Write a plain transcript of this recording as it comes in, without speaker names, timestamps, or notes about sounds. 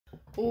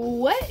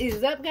What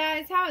is up,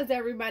 guys? How is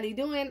everybody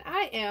doing?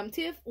 I am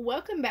Tiff.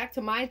 Welcome back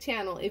to my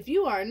channel. If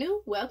you are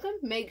new, welcome.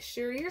 Make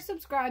sure you're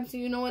subscribed so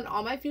you know when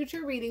all my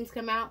future readings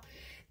come out.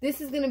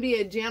 This is going to be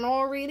a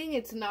general reading.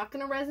 It's not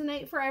going to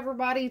resonate for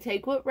everybody.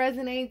 Take what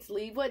resonates,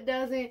 leave what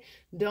doesn't.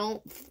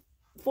 Don't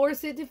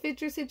force it to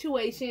fit your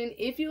situation.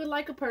 If you would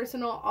like a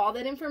personal, all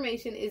that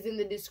information is in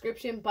the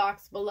description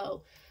box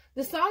below.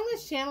 The song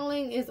that's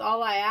channeling is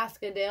All I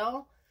Ask,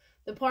 Adele.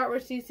 The part where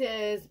she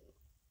says,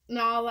 and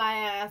all I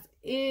ask,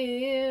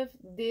 if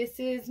this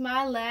is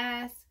my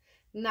last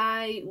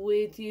night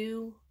with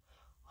you,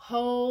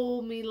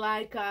 hold me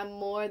like I'm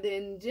more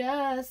than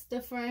just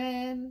a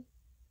friend.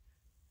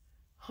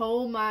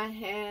 Hold my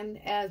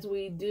hand as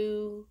we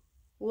do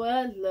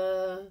what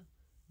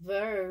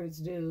lovers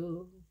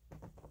do.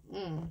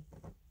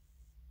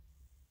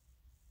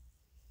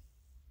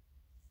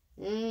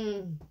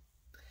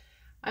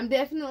 I'm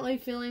definitely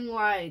feeling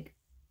like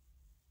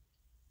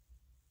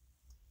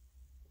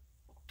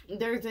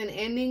there's an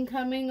ending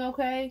coming,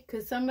 okay?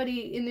 Because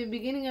somebody, in the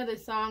beginning of the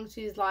song,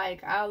 she's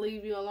like, I'll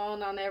leave you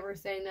alone, I'll never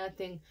say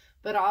nothing.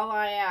 But all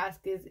I ask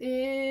is,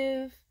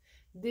 if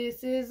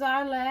this is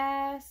our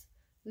last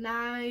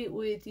night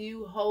with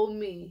you, hold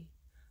me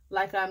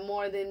like I'm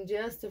more than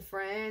just a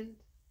friend.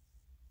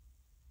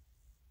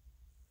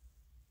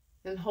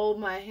 And hold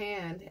my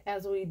hand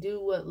as we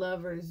do what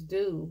lovers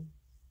do.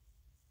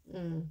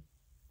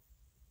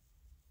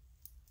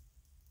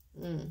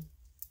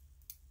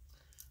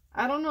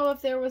 I don't know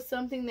if there was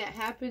something that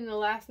happened the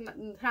last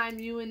time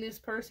you and this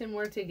person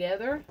were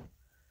together.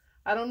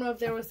 I don't know if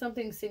there was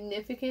something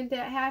significant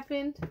that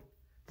happened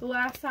the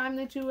last time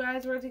that you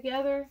guys were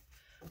together.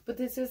 But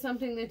this is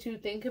something that you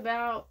think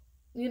about.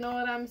 You know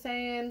what I'm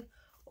saying?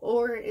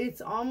 Or it's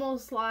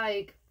almost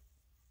like,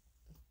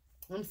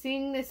 I'm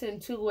seeing this in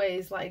two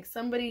ways. Like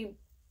somebody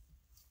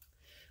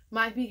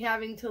might be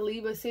having to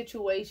leave a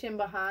situation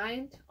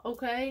behind,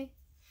 okay?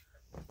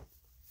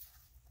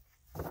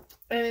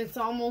 And it's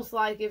almost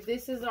like, if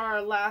this is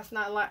our last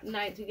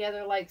night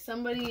together, like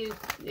somebody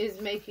is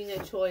making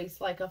a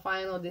choice, like a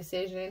final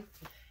decision,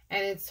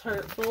 and it's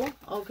hurtful,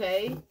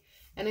 okay?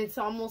 And it's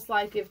almost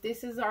like, if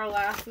this is our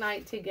last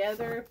night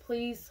together,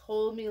 please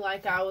hold me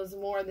like I was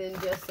more than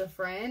just a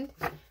friend.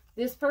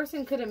 This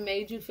person could have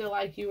made you feel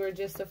like you were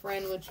just a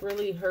friend, which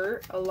really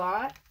hurt a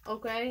lot,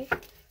 okay?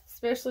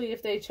 Especially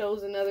if they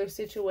chose another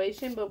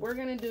situation. But we're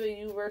going to do a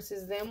you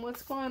versus them.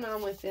 What's going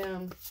on with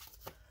them?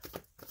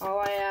 All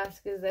I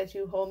ask is that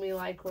you hold me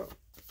like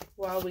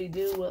while we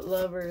do what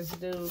lovers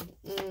do.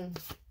 And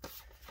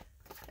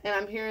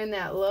I'm hearing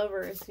that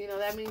lovers. You know,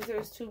 that means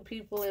there's two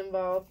people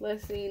involved.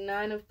 Let's see.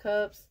 9 of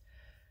Cups.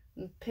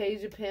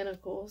 Page of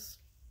Pentacles.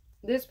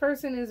 This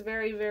person is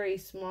very, very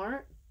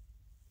smart.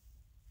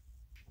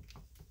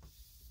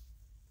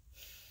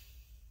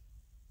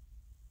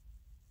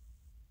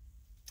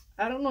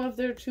 I don't know if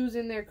they're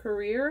choosing their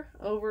career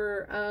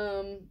over,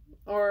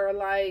 or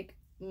like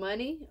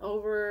money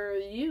over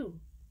you.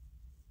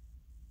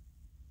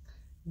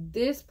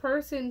 This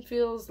person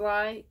feels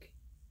like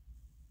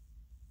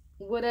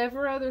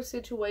whatever other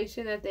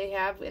situation that they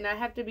have, and I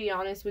have to be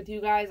honest with you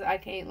guys, I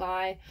can't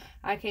lie.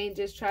 I can't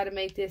just try to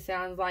make this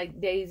sound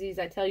like daisies.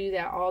 I tell you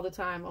that all the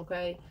time,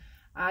 okay?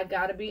 I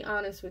gotta be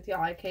honest with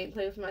y'all. I can't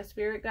play with my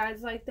spirit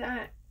guides like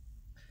that.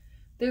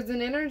 There's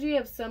an energy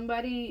of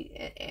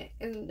somebody,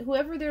 and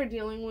whoever they're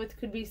dealing with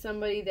could be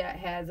somebody that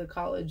has a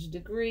college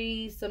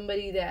degree,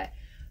 somebody that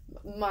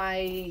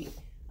might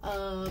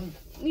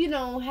you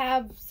know,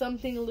 have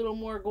something a little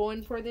more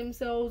going for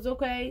themselves,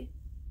 okay?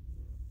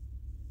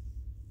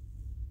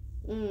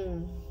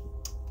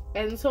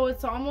 And so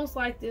it's almost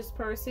like this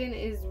person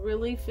is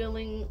really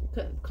feeling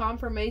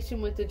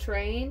confirmation with the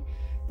train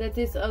that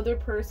this other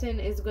person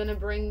is going to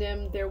bring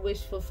them their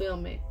wish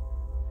fulfillment.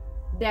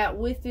 That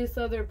with this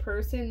other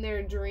person,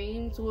 their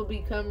dreams will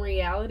become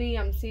reality.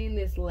 I'm seeing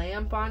this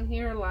lamp on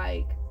here,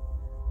 like,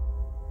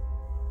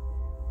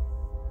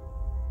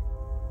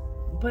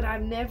 but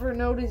I've never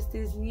noticed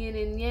this yin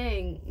and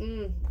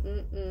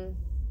yang.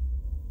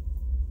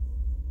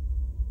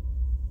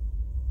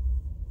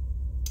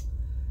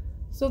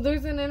 So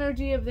there's an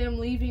energy of them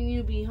leaving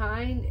you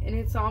behind, and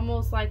it's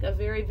almost like a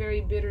very, very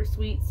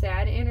bittersweet,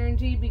 sad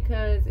energy,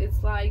 because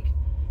it's like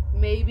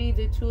maybe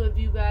the two of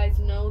you guys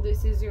know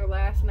this is your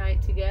last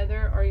night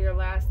together or your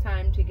last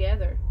time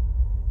together.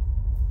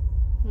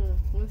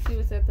 Let's see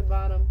what's at the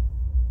bottom.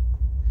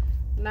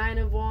 9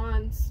 of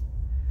Wands.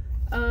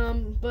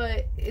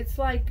 But it's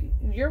like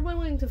you're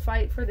willing to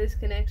fight for this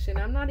connection.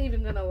 I'm not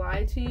even gonna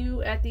lie to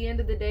you. At the end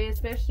of the day,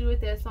 especially with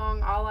that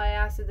song, All I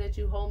Ask Is That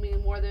You Hold Me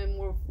More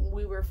Than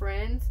We Were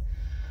Friends.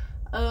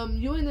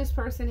 You and this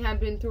person have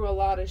been through a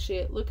lot of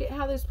shit. Look at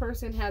how this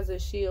person has a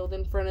shield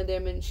in front of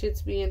them and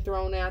shit's being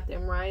thrown at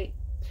them, right?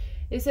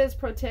 It says,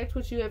 protect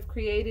what you have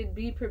created,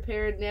 be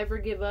prepared, never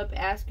give up,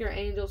 ask your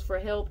angels for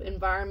help,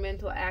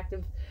 environmental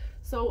active.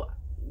 So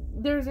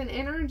there's an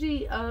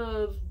energy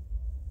of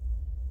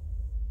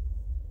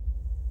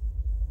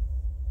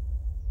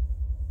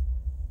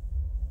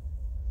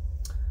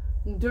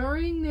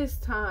during this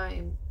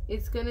time,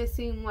 it's going to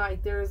seem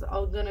like there's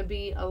going to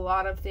be a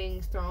lot of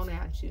things thrown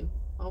at you,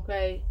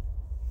 okay?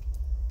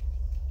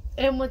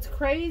 And what's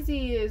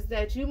crazy is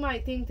that you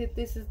might think that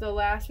this is the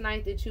last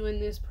night that you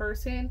and this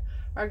person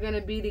are going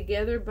to be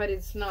together, but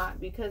it's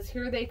not, because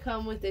here they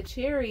come with the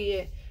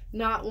Chariot,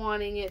 not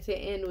wanting it to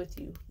end with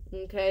you,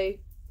 okay?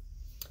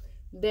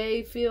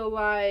 They feel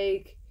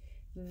like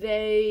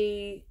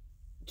they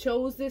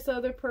chose this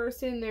other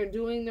person,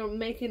 they're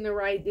making the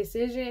right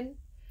decision,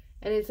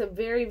 and it's a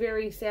very,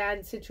 very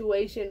sad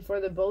situation for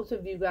the both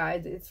of you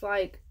guys. It's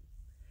like,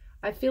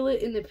 I feel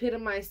it in the pit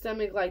of my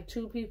stomach, like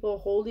two people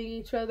holding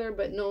each other,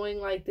 but knowing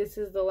like this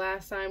is the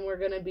last time we're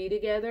going to be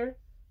together.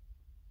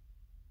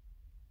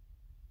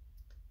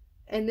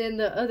 And then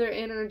the other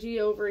energy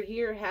over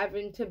here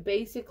having to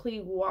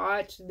basically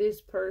watch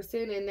this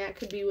person, and that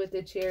could be what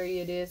the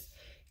Chariot is.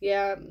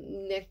 Yeah,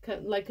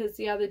 like, because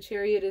see how the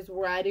Chariot is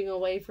riding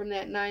away from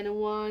that Nine of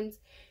Wands?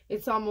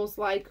 It's almost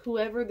like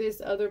whoever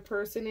this other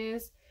person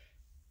is,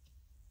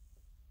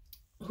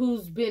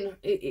 who's been,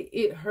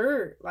 it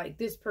hurt. Like,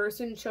 this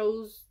person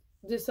chose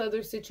this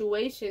other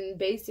situation,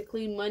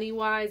 basically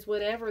money-wise,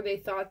 whatever. They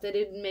thought that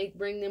it'd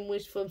bring them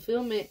wish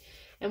fulfillment.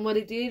 And what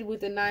it did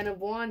with the Nine of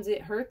Wands,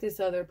 it hurt this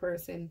other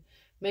person.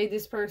 Made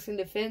this person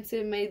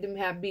defensive, made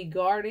them be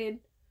guarded.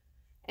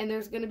 And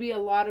there's going to be a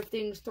lot of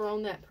things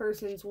thrown that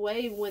person's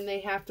way when they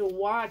have to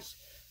watch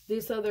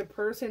this other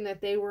person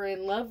that they were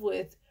in love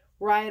with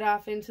ride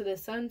off into the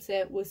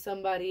sunset with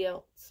somebody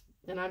else.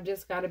 And I've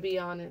just got to be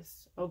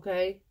honest,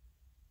 okay?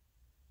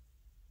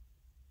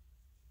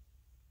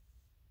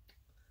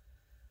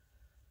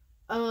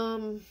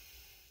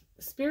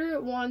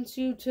 Spirit wants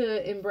you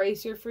to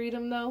embrace your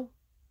freedom, though.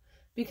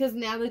 Because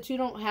now that you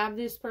don't have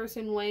this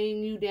person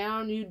weighing you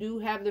down, you do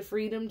have the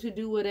freedom to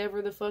do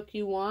whatever the fuck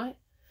you want.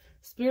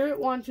 Spirit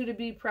wants you to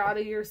be proud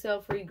of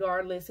yourself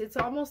regardless. It's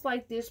almost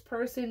like this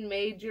person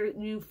made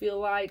you feel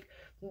like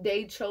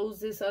they chose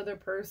this other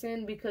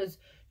person because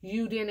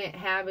you didn't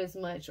have as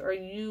much or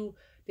you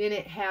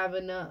didn't have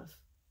enough.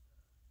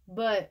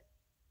 But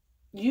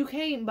you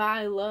can't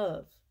buy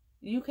love.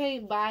 You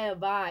can't buy a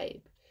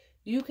vibe.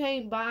 You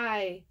can't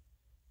buy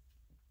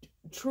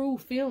true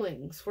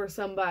feelings for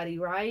somebody,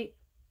 right?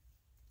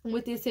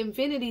 With this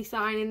infinity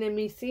sign and then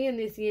me seeing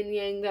this yin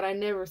yang that I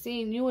never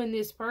seen, you and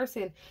this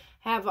person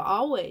have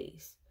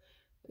always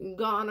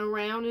gone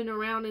around and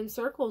around in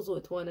circles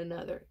with one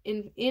another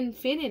in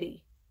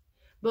infinity.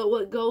 But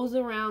what goes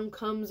around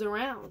comes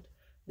around.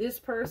 This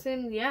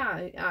person,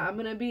 yeah, I'm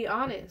going to be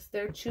honest.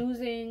 They're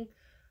choosing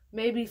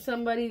maybe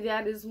somebody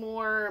that is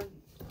more,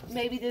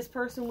 maybe this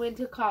person went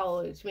to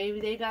college.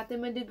 Maybe they got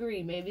them a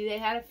degree. Maybe they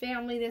had a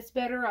family that's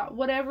better off.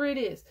 Whatever it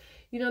is.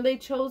 You know, they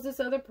chose this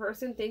other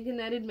person thinking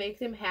that it'd make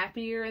them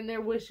happier and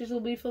their wishes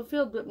will be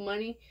fulfilled. But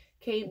money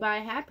can't buy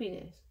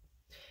happiness.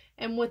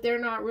 And what they're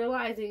not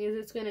realizing is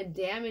it's going to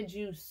damage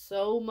you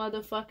so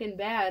motherfucking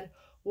bad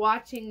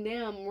watching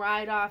them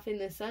ride off in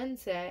the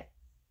sunset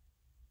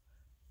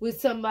with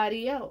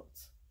somebody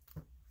else.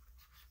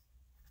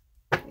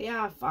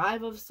 Yeah,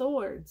 Five of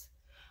Swords.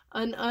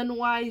 An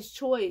unwise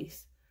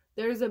choice.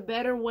 There's a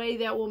better way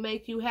that will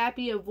make you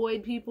happy.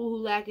 Avoid people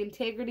who lack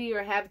integrity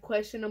or have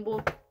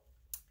questionable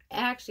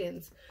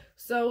actions.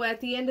 So at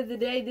the end of the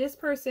day, this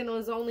person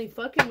was only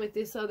fucking with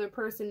this other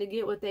person to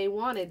get what they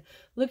wanted.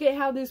 Look at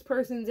how this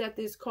person's at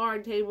this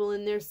card table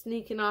and they're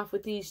sneaking off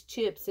with these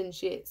chips and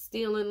shit,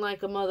 stealing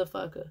like a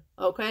motherfucker,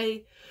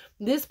 okay?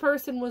 This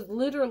person was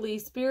literally,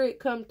 spirit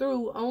come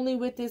through only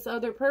with this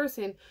other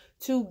person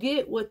to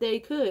get what they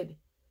could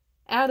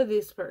out of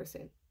this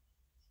person.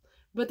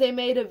 But they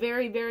made a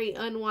very, very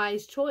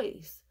unwise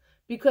choice,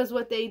 because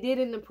what they did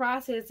in the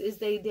process is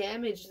they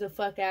damaged the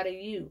fuck out of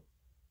you.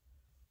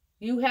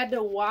 You had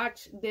to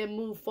watch them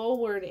move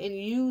forward and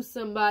use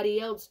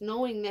somebody else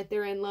knowing that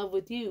they're in love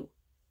with you.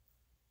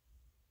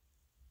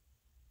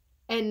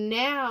 And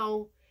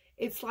now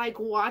it's like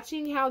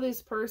watching how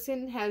this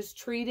person has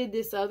treated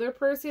this other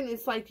person.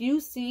 It's like you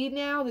see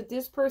now that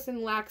this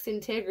person lacks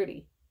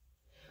integrity.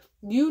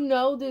 You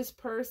know this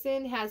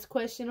person has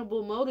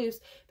questionable motives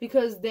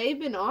because they've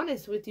been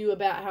honest with you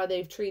about how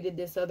they've treated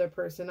this other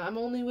person. I'm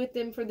only with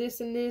them for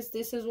this and this.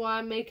 This is why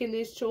I'm making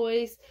this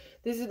choice.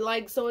 This is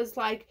like, so it's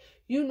like,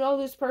 you know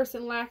this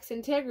person lacks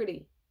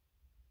integrity.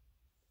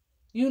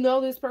 You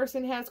know this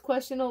person has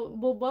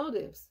questionable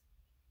motives.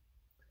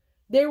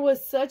 There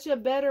was such a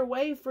better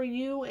way for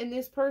you and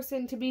this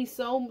person to be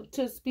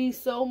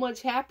so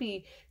much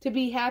happy, to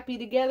be happy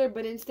together,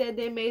 but instead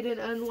they made an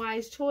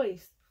unwise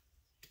choice.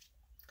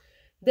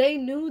 They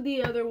knew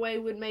the other way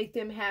would make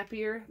them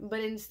happier, but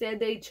instead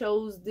they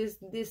chose this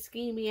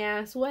schemy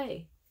ass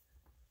way.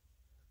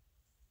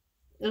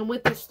 And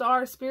with the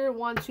Star, Spirit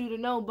wants you to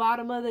know,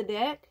 bottom of the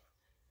deck,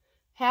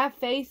 have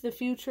faith, the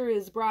future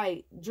is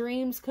bright.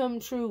 Dreams come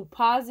true.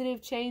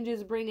 Positive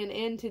changes bring an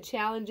end to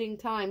challenging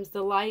times.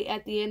 The light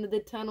at the end of the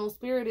tunnel.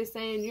 Spirit is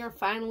saying you're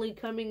finally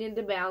coming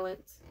into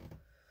balance.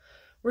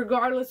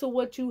 regardless of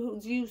what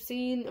you've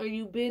seen or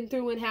you've been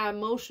through and how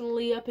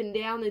emotionally up and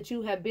down that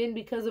you have been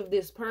because of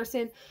this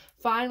person,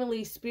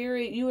 finally,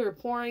 Spirit, you are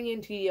pouring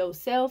into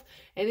yourself,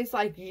 and it's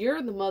like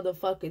you're the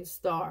motherfucking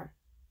star.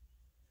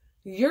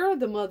 You're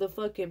the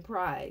motherfucking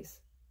prize.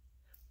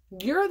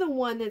 You're the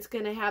one that's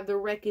going to have the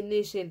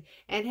recognition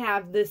and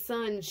have the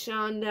sun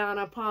shine down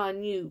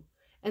upon you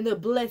and the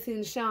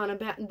blessings shine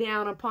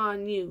down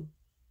upon you.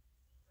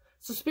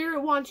 So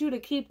Spirit wants you to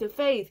keep the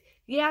faith.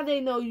 Yeah, they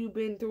know you've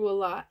been through a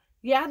lot.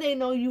 Yeah, they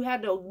know you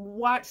had to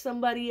watch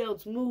somebody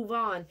else move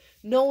on,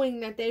 knowing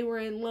that they were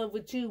in love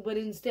with you, but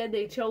instead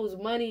they chose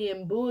money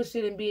and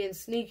bullshit and being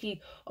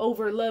sneaky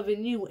over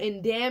loving you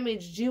and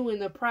damaged you in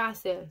the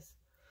process.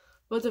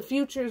 But the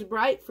future is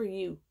bright for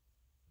you.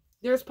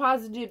 There's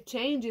positive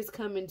changes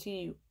coming to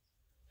you.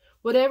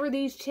 Whatever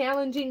these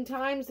challenging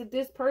times that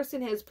this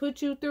person has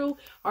put you through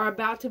are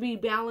about to be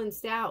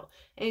balanced out.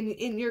 And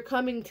you're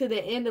coming to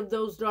the end of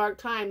those dark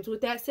times.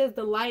 With that says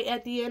the light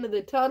at the end of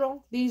the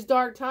tunnel, these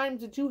dark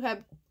times that you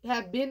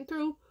have been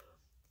through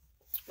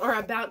are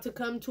about to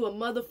come to a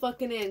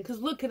motherfucking end.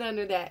 Because look at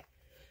under that.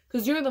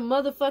 Because you're the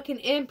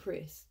motherfucking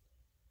Empress.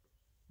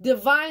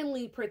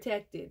 Divinely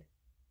protected.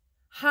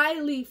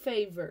 Highly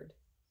favored.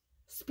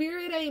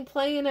 Spirit ain't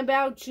playing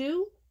about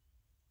you.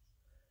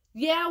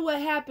 Yeah, what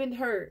happened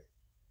hurt.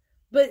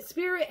 But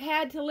Spirit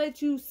had to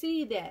let you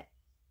see that.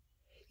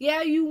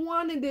 Yeah, you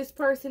wanted this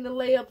person to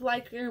lay up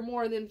like you're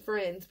more than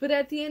friends. But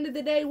at the end of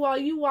the day, while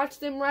you watch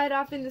them ride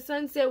off in the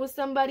sunset with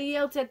somebody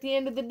else, at the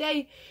end of the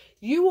day,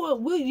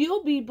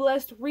 you'll be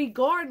blessed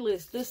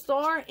regardless. The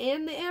star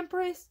and the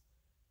Empress.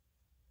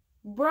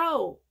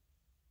 Bro,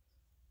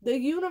 the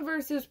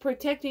universe is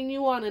protecting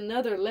you on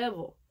another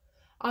level.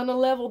 On a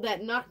level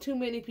that not too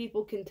many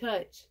people can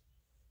touch.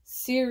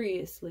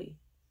 Seriously.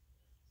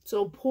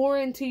 So pour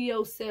into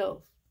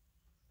yourself.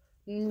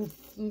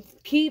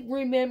 Keep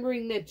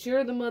remembering that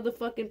you're the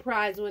motherfucking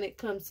prize when it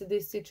comes to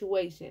this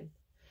situation.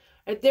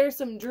 If there's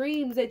some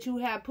dreams that you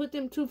have, put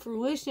them to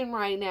fruition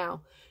right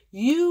now.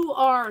 You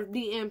are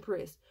the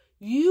Empress.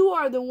 You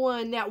are the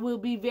one that will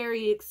be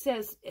very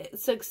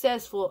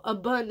successful,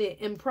 abundant,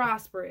 and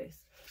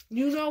prosperous.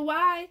 You know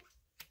why?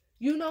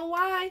 You know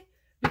why?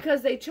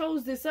 Because they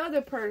chose this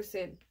other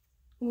person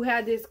who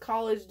had this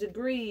college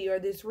degree or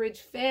this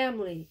rich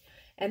family,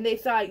 and they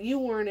thought you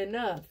weren't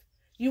enough.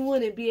 You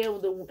wouldn't be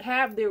able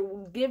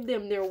to give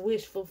them their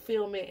wish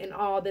fulfillment and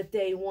all that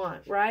they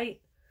want, right?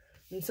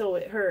 And so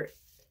it hurt.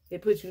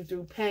 It put you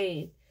through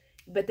pain.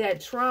 But that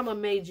trauma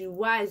made you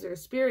wiser.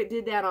 Spirit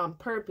did that on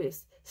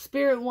purpose.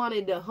 Spirit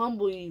wanted to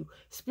humble you.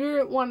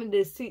 Spirit wanted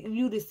to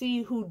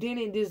see who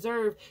didn't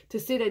deserve to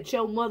sit at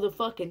your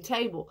motherfucking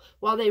table.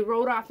 While they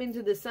rode off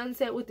into the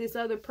sunset with this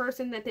other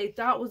person that they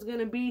thought was going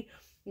to be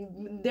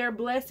their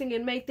blessing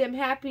and make them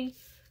happy.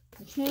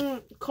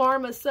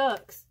 Karma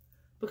sucks.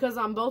 Because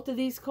on both of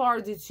these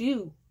cards, it's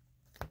you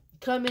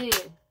coming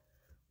in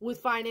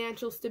with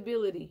financial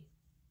stability.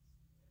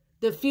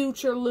 The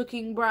future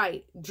looking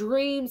bright.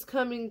 Dreams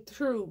coming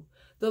true.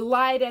 The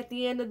light at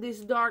the end of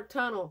this dark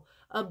tunnel.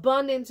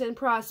 Abundance and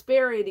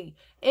prosperity.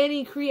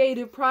 Any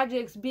creative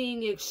projects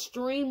being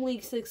extremely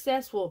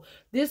successful.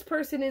 This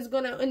person is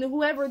going to, and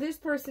whoever this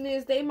person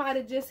is, they might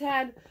have just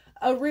had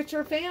a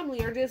richer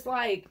family or just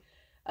like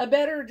a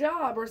better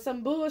job or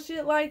some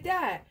bullshit like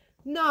that.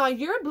 No,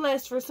 you're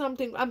blessed for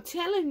something. I'm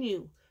telling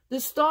you, the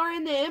star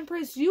and the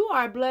Empress, you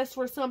are blessed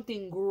for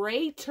something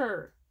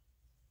greater.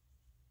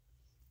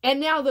 And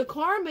now the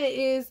karma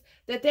is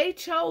that they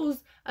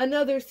chose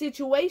another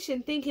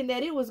situation thinking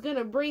that it was going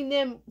to bring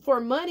them for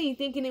money,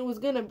 thinking it was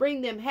going to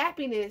bring them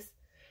happiness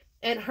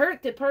and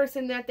hurt the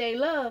person that they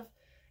love.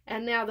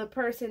 And now the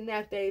person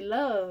that they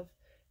love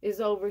is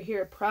over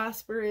here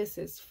prosperous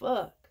as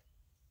fuck.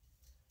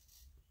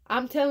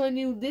 I'm telling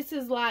you, this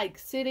is like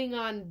sitting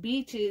on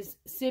beaches,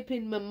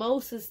 sipping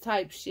mimosas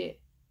type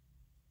shit.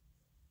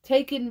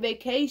 Taking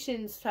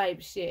vacations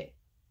type shit.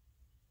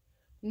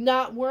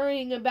 Not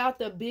worrying about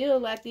the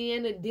bill at the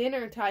end of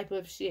dinner type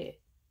of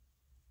shit.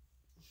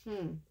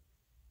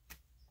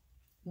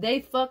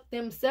 They fucked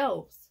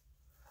themselves.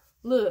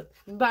 Look,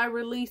 by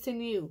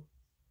releasing you.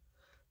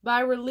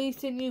 By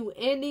releasing you.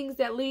 Endings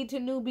that lead to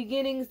new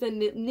beginnings. The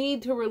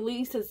need to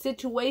release a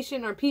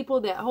situation or people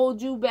that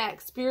hold you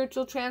back.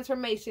 Spiritual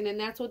transformation. And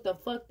that's what the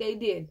fuck they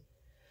did.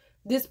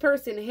 This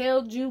person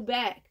held you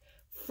back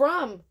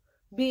from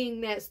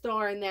being that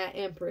star and that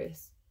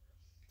Empress.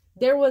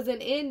 There was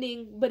an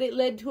ending, but it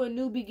led to a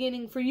new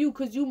beginning for you.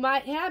 Because you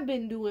might have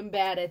been doing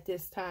bad at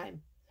this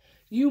time.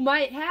 You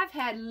might have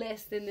had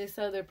less than this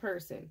other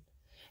person.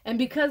 And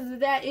because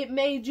of that, it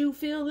made you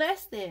feel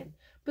less than.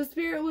 But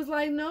Spirit was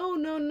like,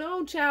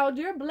 no, child.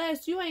 You're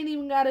blessed. You ain't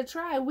even got to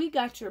try. We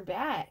got your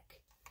back.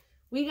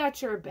 We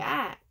got your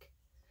back.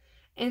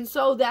 And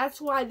so that's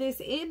why this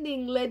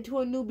ending led to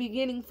a new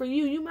beginning for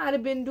you. You might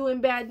have been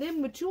doing bad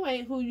then, but you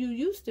ain't who you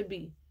used to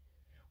be.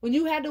 When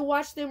you had to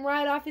watch them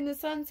ride off in the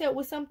sunset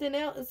with something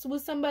else,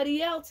 with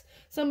somebody else,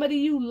 somebody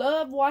you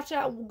love,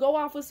 go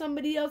off with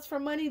somebody else for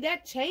money,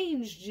 that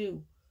changed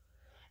you.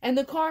 And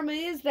the karma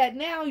is that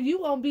now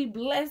you won't be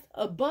blessed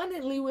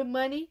abundantly with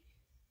money.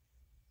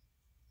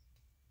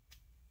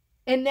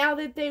 And now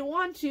that they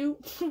want you,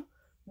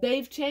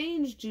 they've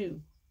changed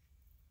you.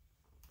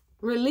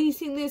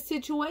 Releasing this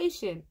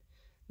situation.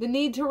 The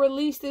need to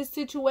release this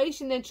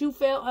situation that you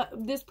felt,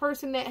 this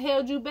person that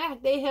held you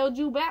back. They held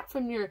you back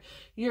from your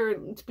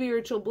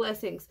spiritual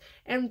blessings.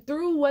 And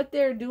through what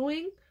they're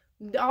doing,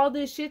 all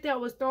this shit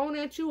that was thrown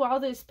at you, all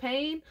this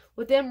pain,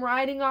 with them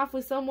riding off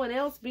with someone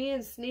else,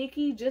 being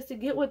sneaky just to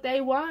get what they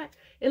want,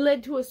 it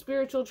led to a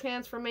spiritual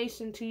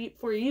transformation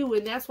for you.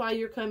 And that's why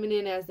you're coming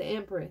in as the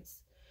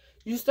Empress.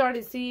 You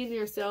started seeing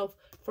yourself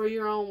for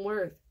your own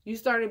worth. You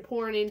started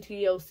pouring into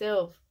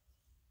yourself.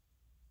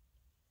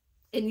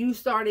 And you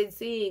started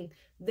seeing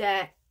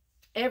that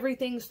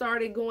everything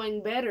started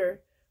going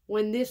better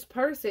when this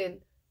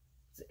person's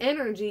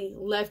energy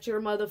left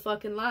your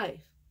motherfucking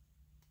life.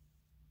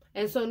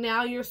 And so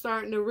now you're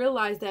starting to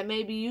realize that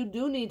maybe you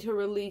do need to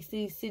release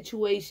these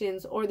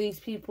situations or these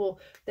people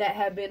that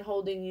have been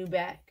holding you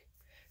back.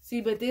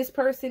 See, but this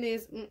person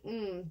is,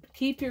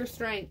 keep your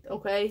strength,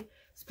 okay?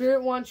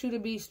 Spirit wants you to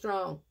be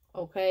strong.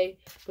 Okay,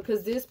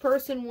 because this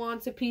person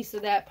wants a piece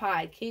of that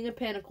pie. King of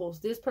Pentacles.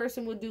 This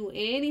person will do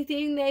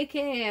anything they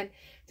can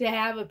to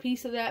have a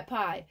piece of that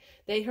pie.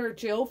 They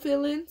hurt your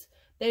feelings.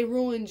 They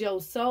ruined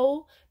your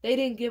soul. They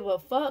didn't give a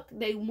fuck.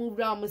 They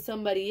moved on with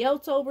somebody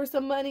else over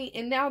some money.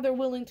 And now they're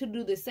willing to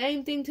do the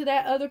same thing to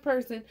that other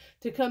person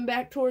to come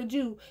back towards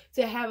you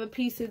to have a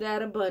piece of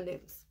that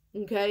abundance.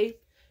 Okay,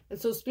 and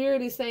so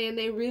Spirit is saying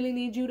they really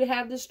need you to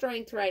have the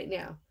strength right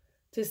now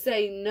to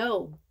say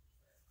no.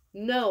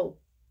 No.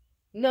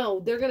 No,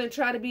 they're going to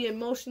try to be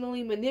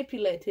emotionally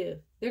manipulative.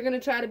 They're going to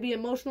try to be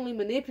emotionally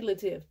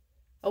manipulative.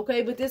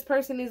 Okay, but this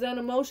person is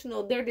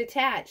unemotional. They're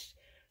detached.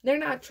 They're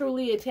not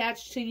truly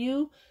attached to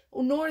you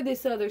nor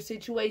this other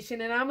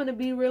situation. And I'm going to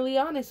be really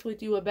honest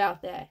with you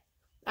about that.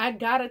 I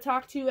got to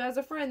talk to you as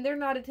a friend. They're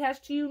not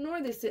attached to you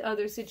nor this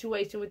other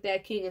situation with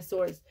that King of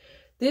Swords.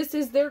 This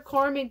is their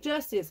karmic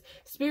justice.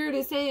 Spirit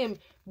is saying,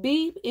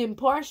 be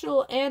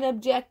impartial and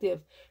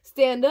objective.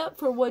 Stand up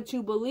for what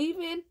you believe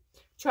in.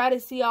 Try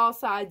to see all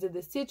sides of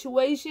the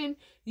situation.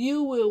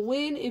 You will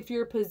win if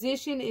your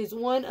position is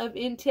one of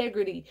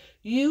integrity.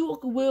 You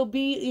will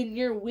be in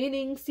your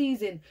winning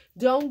season.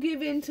 Don't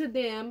give in to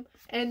them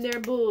and their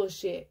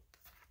bullshit.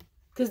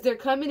 Because they're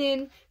coming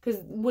in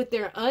with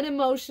their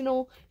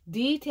unemotional,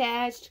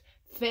 detached,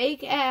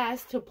 fake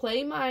ass to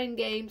play mind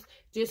games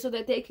just so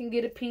that they can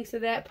get a piece of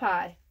that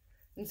pie.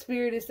 And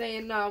Spirit is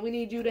saying, no, we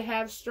need you to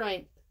have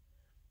strength.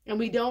 And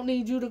we don't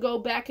need you to go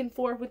back and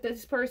forth with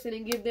this person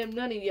and give them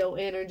none of your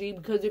energy.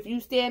 Because if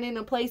you stand in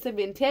a place of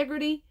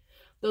integrity,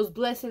 those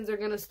blessings are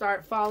going to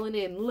start falling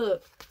in.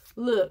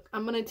 Look,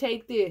 I'm going to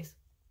take this.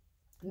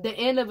 The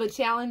end of a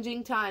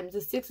challenging time. The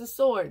Six of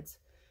Swords.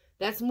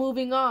 That's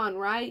moving on,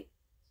 right?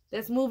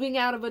 That's moving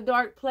out of a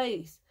dark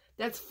place.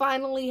 That's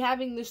finally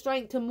having the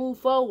strength to move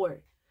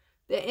forward.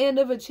 The end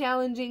of a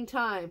challenging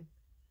time.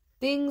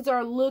 Things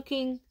are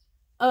looking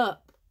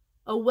up.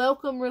 A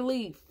welcome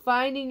relief,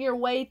 finding your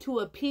way to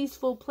a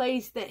peaceful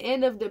place, the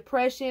end of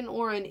depression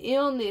or an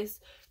illness,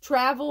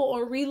 travel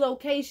or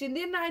relocation.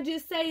 Didn't I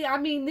just say,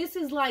 this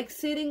is like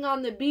sitting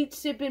on the beach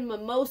sipping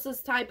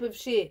mimosas type of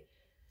shit.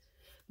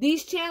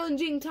 These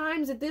challenging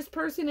times that this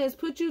person has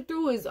put you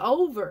through is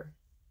over.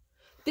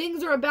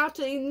 Things are about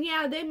to, and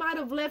yeah, they might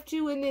have left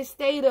you in this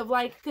state of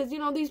like, because,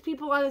 these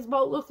people on this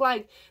boat look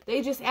like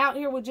they just out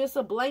here with just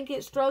a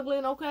blanket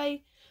struggling,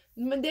 okay?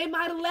 They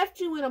might have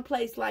left you in a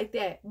place like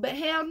that. But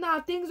hell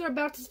no, things are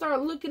about to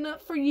start looking up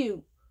for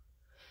you.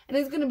 And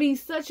it's going to be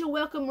such a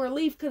welcome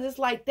relief because it's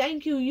like,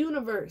 thank you,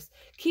 universe.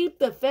 Keep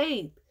the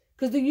faith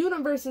because the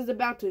universe is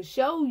about to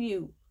show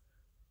you.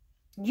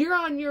 You're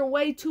on your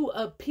way to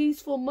a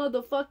peaceful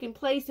motherfucking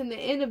place in the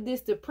end of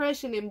this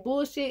depression and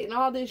bullshit and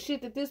all this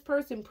shit that this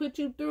person put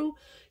you through.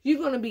 You're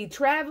going to be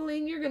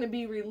traveling. You're going to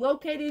be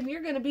relocated.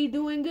 You're going to be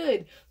doing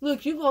good.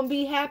 Look, you're going to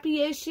be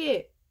happy as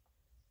shit.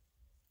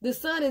 The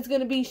sun is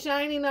going to be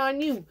shining on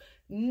you.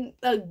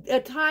 A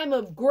time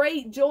of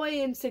great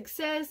joy and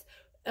success,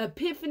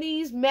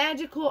 epiphanies,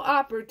 magical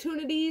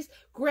opportunities,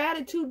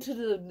 gratitude to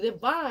the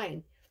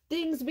divine.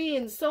 Things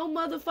being so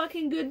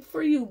motherfucking good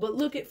for you, but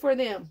look it for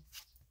them.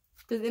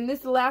 And this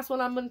is the last one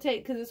I'm going to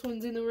take because this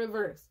one's in the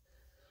reverse.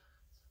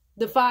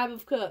 The Five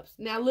of Cups.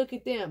 Now look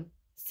at them.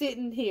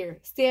 Sitting here,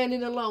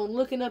 standing alone,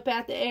 looking up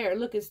at the air,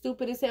 looking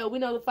stupid as hell. We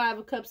know the Five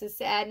of Cups is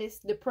sadness,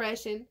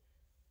 depression.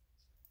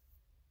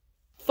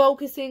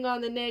 Focusing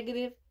on the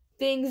negative.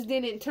 Things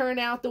didn't turn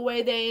out the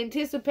way they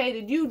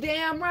anticipated. You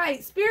damn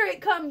right. Spirit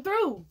come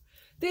through.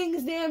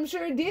 Things damn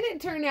sure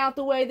didn't turn out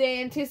the way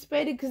they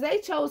anticipated because they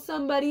chose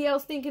somebody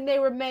else thinking they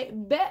were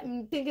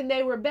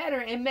better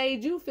and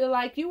made you feel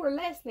like you were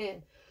less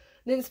than.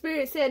 Then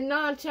Spirit said,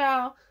 "Nah,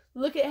 child.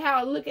 Look at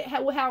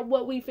how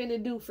what we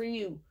finna do for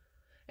you."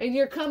 And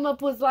your come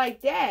up was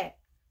like that.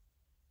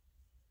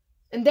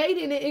 And they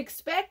didn't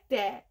expect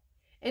that.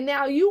 And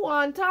now you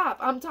on top.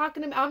 I'm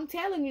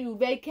telling you,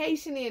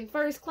 vacationing,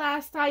 first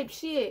class type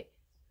shit.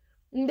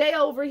 And they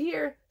over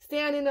here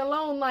standing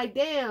alone like,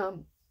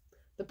 damn.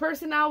 The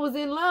person I was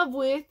in love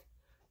with,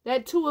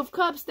 that Two of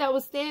Cups that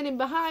was standing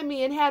behind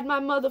me and had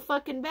my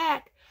motherfucking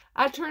back,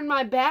 I turned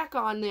my back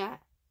on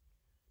that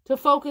to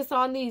focus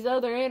on these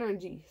other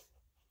energies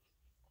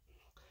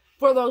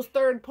for those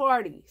third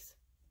parties.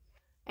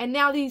 And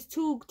now these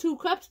two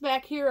cups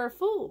back here are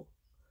full.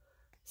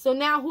 So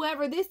now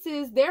whoever this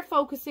is, they're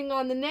focusing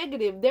on the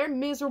negative. They're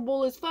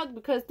miserable as fuck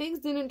because things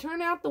didn't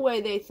turn out the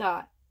way they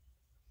thought.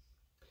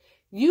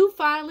 You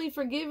finally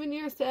forgiven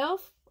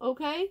yourself,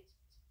 okay?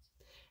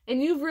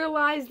 And you've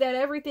realized that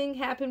everything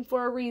happened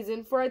for a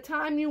reason. For a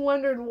time you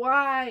wondered,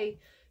 why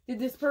did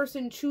this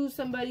person choose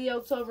somebody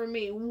else over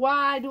me?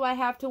 Why do I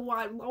have to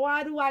watch?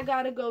 Why do I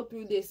gotta go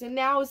through this? And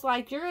now it's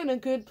like you're in a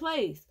good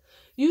place.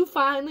 You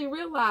finally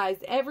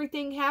realized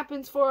everything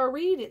happens for a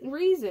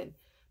reason.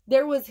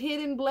 There was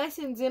hidden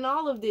blessings in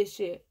all of this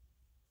shit.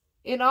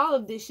 In all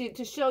of this shit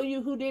to show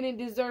you who didn't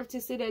deserve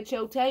to sit at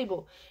your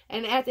table.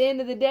 And at the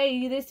end of the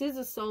day, this is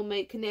a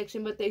soulmate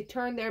connection, but they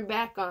turned their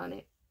back on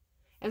it.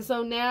 And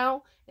so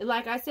now,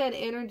 like I said,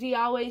 energy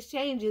always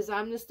changes.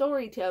 I'm the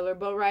storyteller,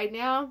 but right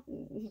now,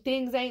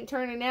 things ain't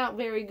turning out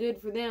very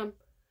good for them.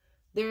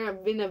 They're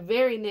in a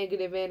very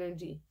negative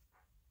energy.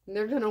 And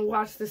they're going to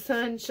watch the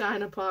sun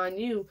shine upon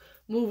you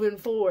moving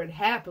forward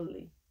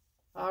happily.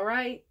 All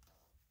right?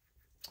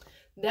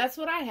 That's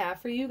what I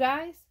have for you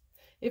guys.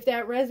 If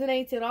that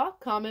resonates at all,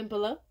 comment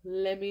below.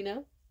 Let me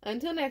know.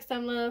 Until next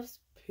time, loves.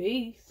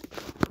 Peace.